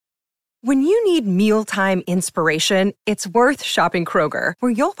When you need mealtime inspiration, it's worth shopping Kroger,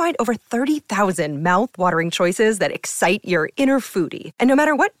 where you'll find over 30,000 mouth-watering choices that excite your inner foodie. And no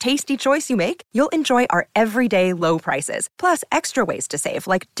matter what tasty choice you make, you'll enjoy our everyday low prices, plus extra ways to save,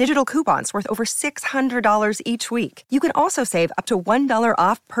 like digital coupons worth over $600 each week. You can also save up to $1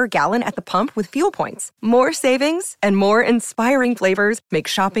 off per gallon at the pump with fuel points. More savings and more inspiring flavors make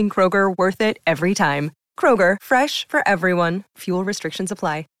shopping Kroger worth it every time. Kroger, fresh for everyone. Fuel restrictions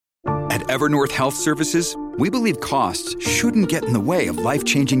apply. At Evernorth Health Services, we believe costs shouldn't get in the way of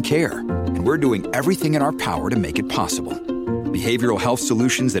life-changing care, and we're doing everything in our power to make it possible. Behavioral health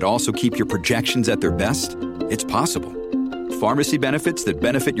solutions that also keep your projections at their best? It's possible. Pharmacy benefits that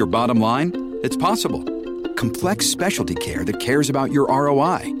benefit your bottom line? It's possible. Complex specialty care that cares about your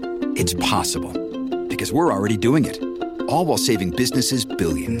ROI? It's possible. Because we're already doing it. All while saving businesses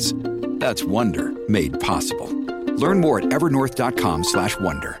billions. That's Wonder made possible. Learn more at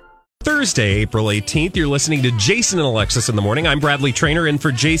evernorth.com/wonder. Thursday, April 18th, you're listening to Jason and Alexis in the Morning. I'm Bradley Trainer in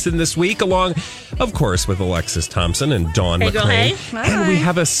for Jason this week, along, of course, with Alexis Thompson and Dawn McClain. And we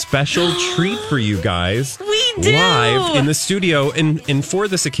have a special treat for you guys. We do! Live in the studio. And for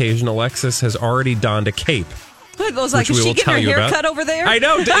this occasion, Alexis has already donned a cape. I was like, is she getting her hair cut over there? I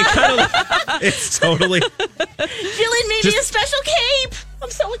know. It's totally... Jillian made me a special cape.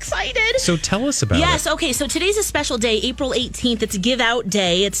 I'm so excited. So tell us about it. Yes, okay, so today's a special day, April 18th. It's Give Out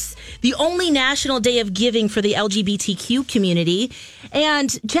Day. It's the only national day of giving for the LGBTQ community.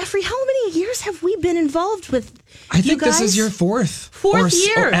 And Jeffrey, how many years have we been involved with I think this is your fourth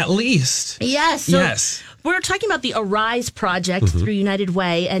year. Or at least. Yes. So yes. We're talking about the Arise Project through United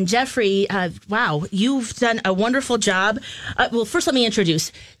Way. And Jeffrey, wow, you've done a wonderful job. Well, first let me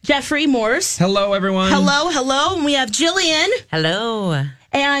introduce Jeffrey Morse. Hello, everyone. Hello. And we have Jillian. Hello.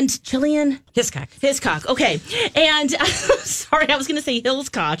 And Jillian Hiscock. Okay. And sorry, I was going to say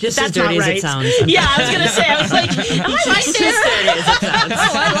Hillscock. Just That's as dirty not right. as it sounds. Yeah, I was going to say. I was like, am I right there? Just dirty as it sounds.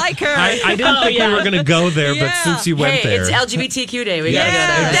 Oh, I like her. I didn't think we were going to go there, but since you went there. It's LGBTQ Day. We got to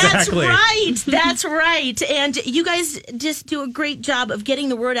go there. Exactly. That's right. And you guys just do a great job of getting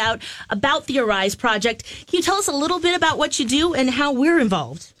the word out about the Arise Project. Can you tell us a little bit about what you do and how we're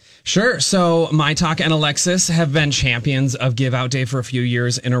involved? Sure. So My Talk and Alexis have been champions of Give Out Day for a few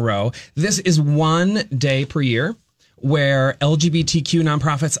years in a row. This is one day per year where LGBTQ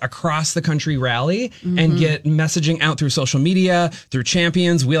nonprofits across the country rally and get messaging out through social media, through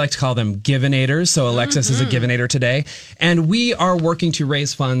champions. We like to call them Givenators. So Alexis is a Givenator today. And we are working to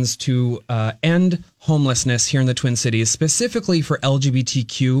raise funds to end homelessness here in the Twin Cities, specifically for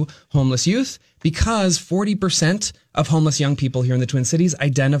LGBTQ homeless youth, because 40% of homeless young people here in the Twin Cities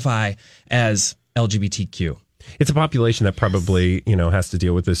identify as LGBTQ. It's a population that probably, has to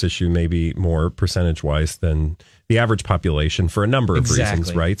deal with this issue maybe more percentage-wise than the average population for a number of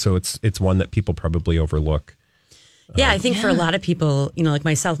reasons, right? So it's one that people probably overlook. Yeah, I think for a lot of people, like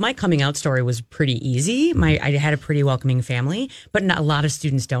myself, my coming out story was pretty easy. I had a pretty welcoming family, but not a lot of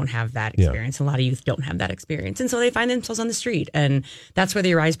students don't have that experience. A lot of youth don't have that experience. And so they find themselves on the street. And that's where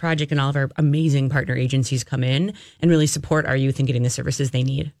the Arise Project and all of our amazing partner agencies come in and really support our youth in getting the services they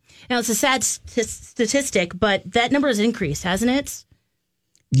need. Now, it's a sad statistic, but that number has increased, hasn't it?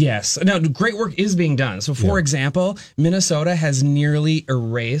 Yes. No, great work is being done. So, for example, Minnesota has nearly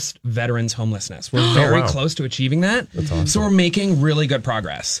erased veterans' homelessness. We're very close to achieving that. That's awesome. So we're making really good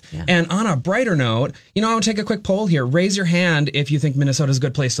progress. Yeah. And on a brighter note, I want to take a quick poll here. Raise your hand if you think Minnesota's a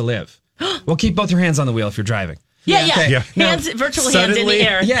good place to live. Well, keep both your hands on the wheel if you're driving. Yeah. Hands, virtual hands in the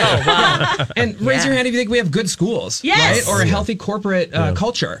air. Yeah. Oh, wow. And raise your hand if you think we have good schools, right? Or a healthy corporate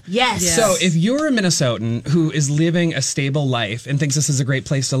culture. Yes. So if you're a Minnesotan who is living a stable life and thinks this is a great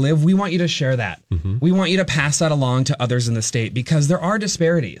place to live, we want you to share that. We want you to pass that along to others in the state because there are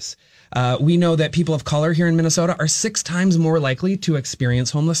disparities. We know that people of color here in Minnesota are 6 times more likely to experience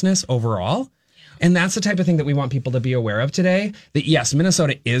homelessness overall. And that's the type of thing that we want people to be aware of today, that yes,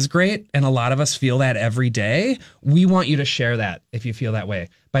 Minnesota is great, and a lot of us feel that every day. We want you to share that if you feel that way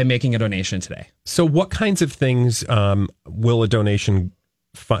by making a donation today. So what kinds of things will a donation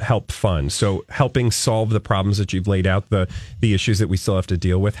help fund? So helping solve the problems that you've laid out, the issues that we still have to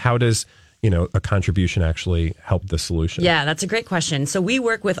deal with, how does a contribution actually help the solution? Yeah, that's a great question. So we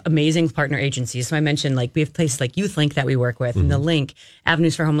work with amazing partner agencies. So I mentioned we have places like YouthLink that we work with, and the Link,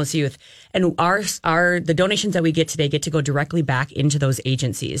 Avenues for Homeless Youth. And the donations that we get today get to go directly back into those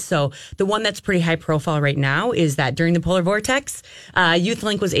agencies. So the one that's pretty high profile right now is that during the polar vortex,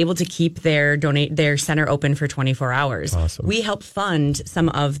 YouthLink was able to keep their center open for 24 hours. Awesome. We help fund some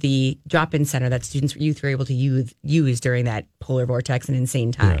of the drop-in center that youth were able to use during that polar vortex and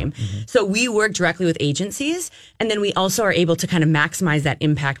insane time. So we work directly with agencies, and then we also are able to kind of maximize that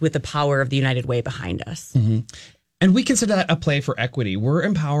impact with the power of the United Way behind us. And we consider that a play for equity. We're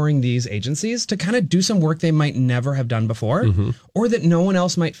empowering these agencies to kind of do some work they might never have done before, or that no one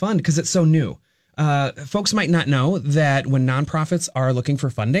else might fund because it's so new. Folks might not know that when nonprofits are looking for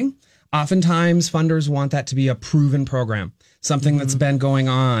funding, oftentimes funders want that to be a proven program, something that's been going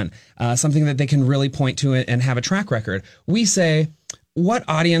on, something that they can really point to and have a track record. We say, what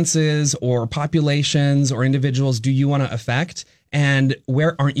audiences or populations or individuals do you want to affect, and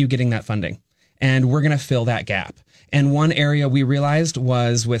where aren't you getting that funding? And we're going to fill that gap. And one area we realized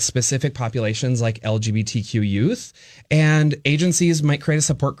was with specific populations like LGBTQ youth, and agencies might create a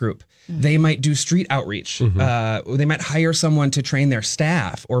support group. They might do street outreach. They might hire someone to train their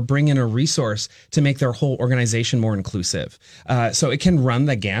staff or bring in a resource to make their whole organization more inclusive. So it can run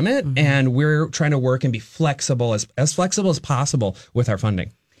the gamut, and we're trying to work and be flexible, as flexible as possible with our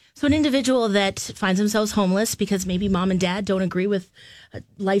funding. So an individual that finds themselves homeless because maybe mom and dad don't agree with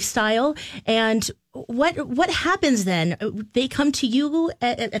lifestyle, and what happens then? They come to you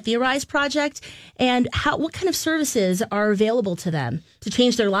at the Arise Project, and what kind of services are available to them to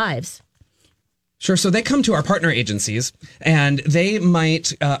change their lives? Sure. So they come to our partner agencies, and they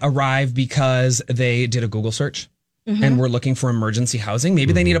might arrive because they did a Google search and we're looking for emergency housing.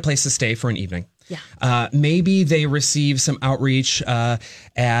 Maybe they need a place to stay for an evening. Yeah. Maybe they receive some outreach out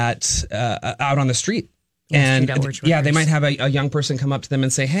on the street. And they might have a young person come up to them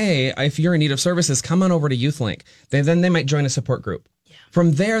and say, hey, if you're in need of services, come on over to YouthLink. Then they might join a support group. Yeah.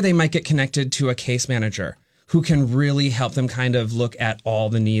 From there, they might get connected to a case manager who can really help them kind of look at all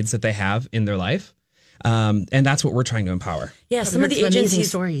the needs that they have in their life. And that's what we're trying to empower. Yeah, some of the agencies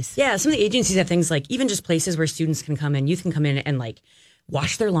stories. Yeah, some of the agencies have things like even just places where students can come in, youth can come in and like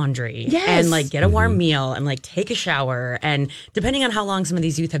wash their laundry and like get a warm meal and like take a shower. And depending on how long some of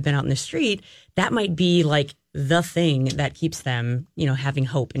these youth have been out in the street, that might be like the thing that keeps them, having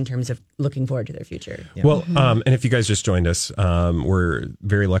hope in terms of looking forward to their future. Yeah. Well, and if you guys just joined us, we're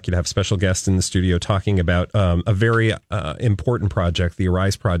very lucky to have special guests in the studio talking about a very important project, the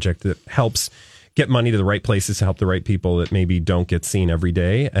Arise Project, that helps get money to the right places to help the right people that maybe don't get seen every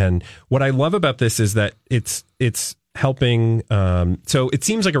day. And what I love about this is that it's helping. So it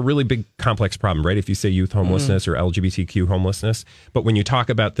seems like a really big, complex problem, right? If you say youth homelessness or LGBTQ homelessness, but when you talk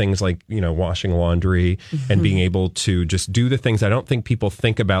about things like, washing laundry and being able to just do the things, I don't think people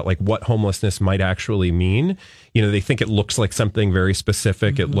think about like what homelessness might actually mean. They think it looks like something very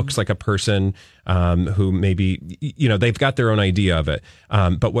specific. It looks like a person who maybe, they've got their own idea of it.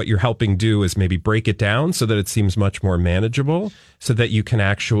 But what you're helping do is maybe break it down so that it seems much more manageable, so that you can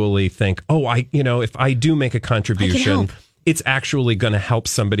actually think, if I do make a contribution, it's actually going to help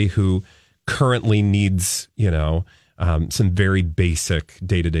somebody who currently needs, some very basic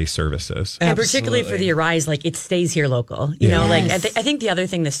day-to-day services. And particularly for the Arise, like it stays here local. I think the other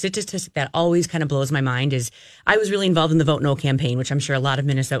thing, the statistic that always kind of blows my mind is I was really involved in the Vote No campaign, which I'm sure a lot of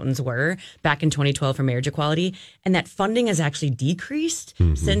Minnesotans were back in 2012 for marriage equality. And that funding has actually decreased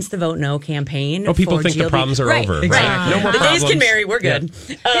since the Vote No campaign. Oh, people think GLB. The problems are over. Exactly. Right. No more problems. The gays can marry. We're good.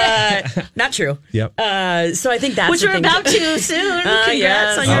 Not true. Yep. So I think that's which we're about to soon.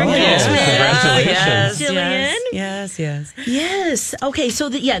 Congrats on your engagement. Congratulations. Jillian. Yes. Okay. So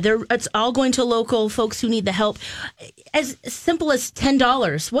it's all going to local folks who need the help. As simple as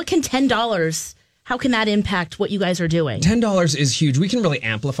 $10. What can $10? How can that impact what you guys are doing? $10 is huge. We can really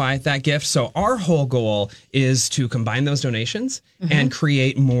amplify that gift. So our whole goal is to combine those donations and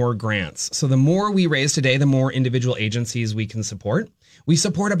create more grants. So the more we raise today, the more individual agencies we can support. We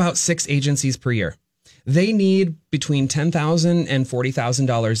support about 6 agencies per year. They need between $10,000 and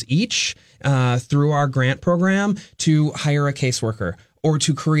 $40,000 each through our grant program to hire a caseworker or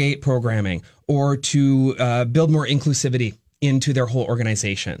to create programming or to build more inclusivity into their whole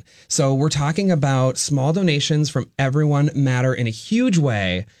organization. So we're talking about small donations from everyone matter in a huge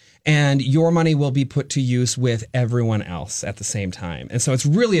way. And your money will be put to use with everyone else at the same time. And so it's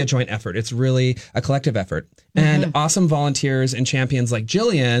really a joint effort. It's really a collective effort. And awesome volunteers and champions like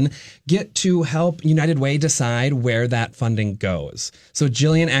Jillian get to help United Way decide where that funding goes. So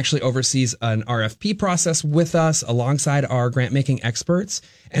Jillian actually oversees an RFP process with us alongside our grant making experts.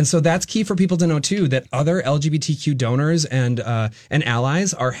 And so that's key for people to know, too, that other LGBTQ donors and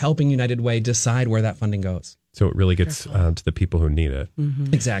allies are helping United Way decide where that funding goes. So it really gets to the people who need it.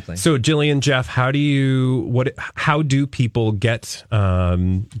 Exactly. So Jillian, Jeff, how do people give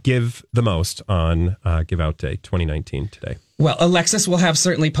the most on Give Out Day 2019 today? Well, Alexis will have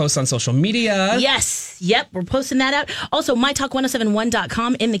certainly posts on social media. Yes. Yep. We're posting that out. Also,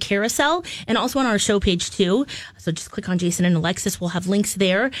 mytalk1071.com in the carousel and also on our show page too. So just click on Jason and Alexis. We'll have links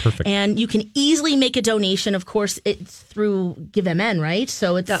there. Perfect. And you can easily make a donation. Of course, it's through GiveMN, right?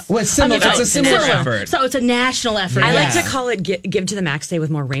 So it's It's a similar effort. So it's a national effort. I like Yeah. to call it Give to the Max Day with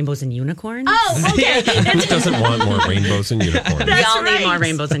more rainbows and unicorns. Oh, okay. Who doesn't want more rainbows and unicorns? we all right. need more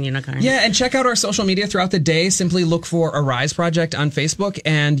rainbows and unicorns. Yeah, and check out our social media throughout the day. Simply look for Arise Project on Facebook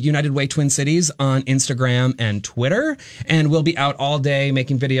and United Way Twin Cities on Instagram and Twitter. And we'll be out all day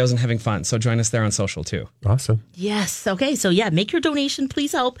making videos and having fun. So join us there on social too. Awesome. Yes. Okay. So yeah, make your donation.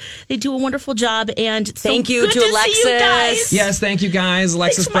 Please help. They do a wonderful job. And so Thank you good to see you Alexis. guys. Yes, thank you guys.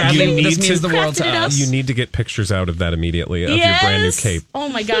 Alexis Thanks so much. Bradley, You this need means to- the world to Crafted it up. us. You need to get pictures out of that immediately of your brand new cape. Oh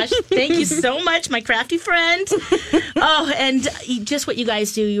my gosh. Thank you so much, my crafty friend. Oh, and just what you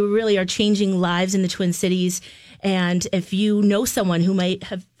guys do, you really are changing lives in the Twin Cities. And if you know someone who might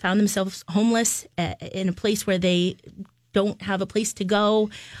have found themselves homeless in a place where they don't have a place to go,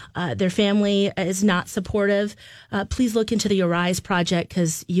 their family is not supportive, please look into the Arise Project,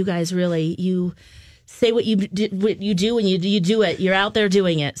 because you guys really, you say what you do and you do it. You're out there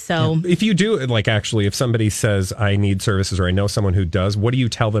doing it. So If you do, like, actually, if somebody says, I need services, or I know someone who does, what do you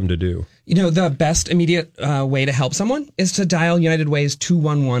tell them to do? You know, the best immediate way to help someone is to dial United Way's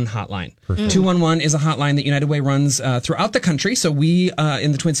 211 hotline. 211 is a hotline that United Way runs throughout the country. So we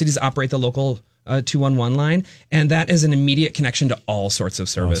in the Twin Cities operate the local 211 line, and that is an immediate connection to all sorts of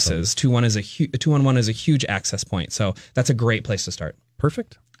services. 211 is a huge access point. So that's a great place to start.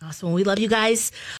 Perfect. awesome. We love you guys.